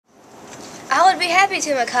I would be happy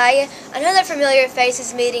to, Micaiah. Another familiar face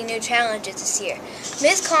is meeting new challenges this year.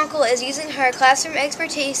 Ms. Conkle is using her classroom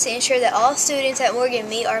expertise to ensure that all students at Morgan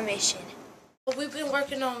meet our mission. We've been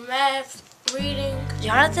working on math, reading.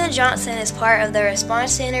 Jonathan Johnson is part of the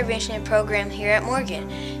Response to Intervention program here at Morgan.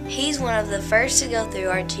 He's one of the first to go through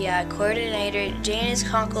RTI, coordinator Janice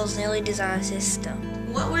Conkle's newly designed system.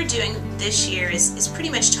 What we're doing this year is pretty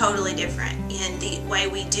much totally different in the way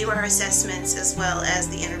we do our assessments as well as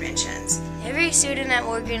the interventions. Every student at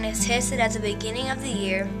Morgan is tested at the beginning of the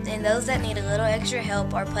year, and those that need a little extra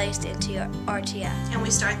help are placed into RTI. And we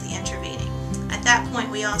start the intervening. At that point,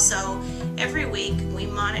 we also, every week, we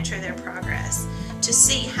monitor their progress to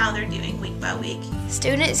see how they're doing week by week.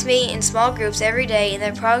 Students meet in small groups every day, and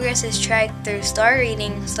their progress is tracked through STAR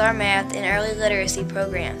Reading, STAR Math, and early literacy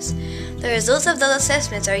programs. The results of those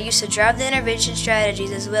assessments are used to drive the intervention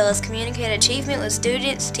strategies as well as communicate achievement with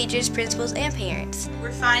students, teachers, principals, and parents.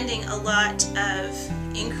 We're finding a lot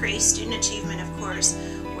of increased student achievement, of course.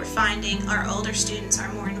 We're finding our older students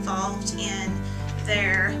are more involved in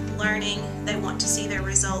their learning. They want to see their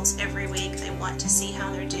results every week. They want to see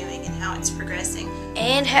how they're doing and how it's progressing.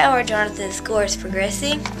 And how are Jonathan's scores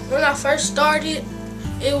progressing? When I first started,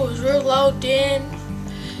 it was real low.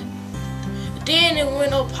 Then it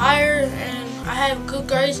went up higher, and I have good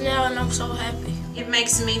grades now, and I'm so happy. It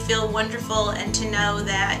makes me feel wonderful, and to know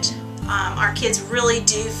that our kids really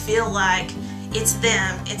do feel like it's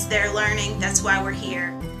them, it's their learning. That's why we're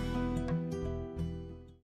here.